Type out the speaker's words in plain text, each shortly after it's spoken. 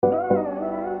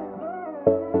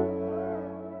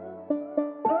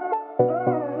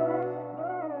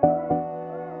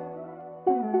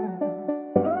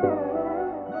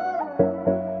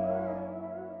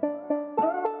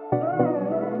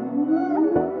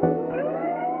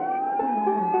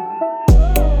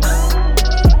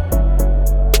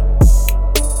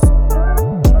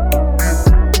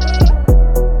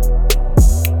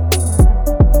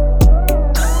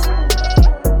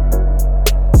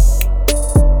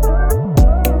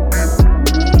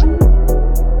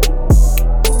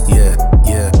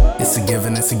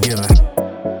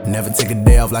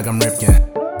like I'm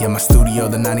Ripken. Yeah, my studio,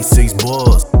 the 96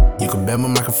 Bulls. You can bet my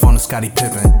microphone to Scottie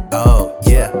Pippen. Oh,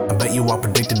 yeah, I bet you all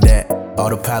predicted that.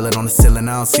 Autopilot on the ceiling,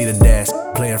 I don't see the dash.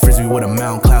 Playing frisbee with a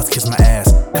mountain, clouds kiss my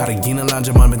ass. Cartagena lounge,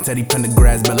 I'm up in Teddy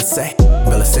Pendergrass. Bella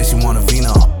say she want a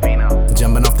vino.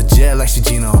 Jumping off the jet like she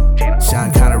Gino.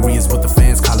 Sean Connery is what the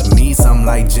fans calling me. Something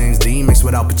like James Dean mixed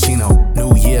with Al Pacino.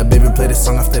 New year, baby, play this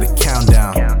song after the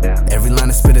countdown. Every line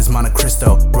I spit is Monte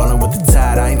Cristo. Rolling with the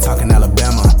tide, I ain't talking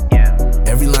Alabama.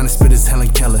 Every line I spit is Helen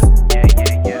Keller.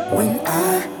 When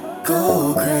I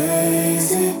go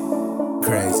crazy,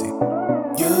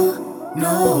 you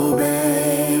know,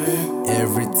 baby.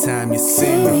 Every time you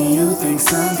see me, you think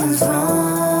something's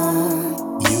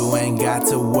wrong. You ain't got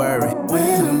to worry.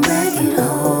 When I'm back at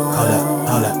home,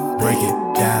 Hold up, break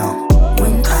it down.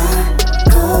 when I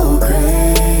go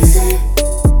crazy,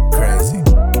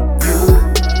 you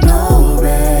know,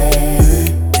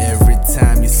 baby. Every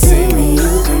time you see me,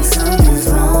 you think something's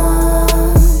wrong.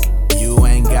 you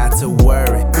ain't got to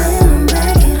worry. When I'm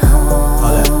back at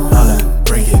home, Hold up,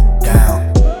 break it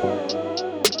down.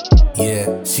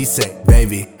 Yeah, she said,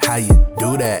 baby, how you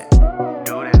do that?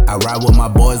 I ride with my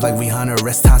boys like we Hunter,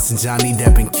 Rest Thompson, Johnny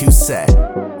Depp, and Cusack.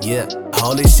 Yeah,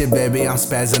 holy shit, baby, I'm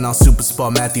spazzing on Super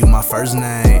Sport Matthew, my first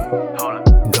name.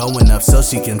 Going up so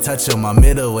she can touch on my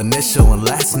middle initial and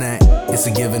last name. It's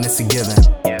a given, it's a given.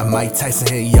 I'm Mike Tyson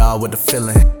hitting y'all with the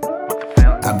feeling.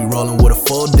 I be rolling with a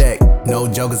full deck. No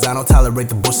jokers, I don't tolerate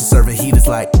the bullshit serving heaters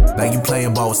like you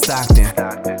playing ball with Stockton.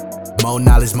 More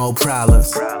knowledge, more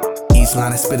problems. Each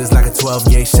line I spit is like a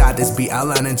 12-gauge shot. This beat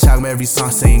outlining chalk, every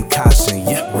song saying caution.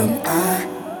 Yeah. when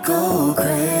I go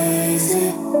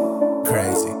crazy,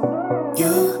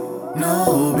 you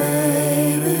know,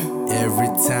 baby. Every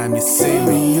time you see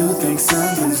me, you think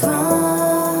something's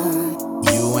wrong.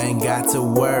 you ain't got to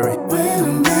worry.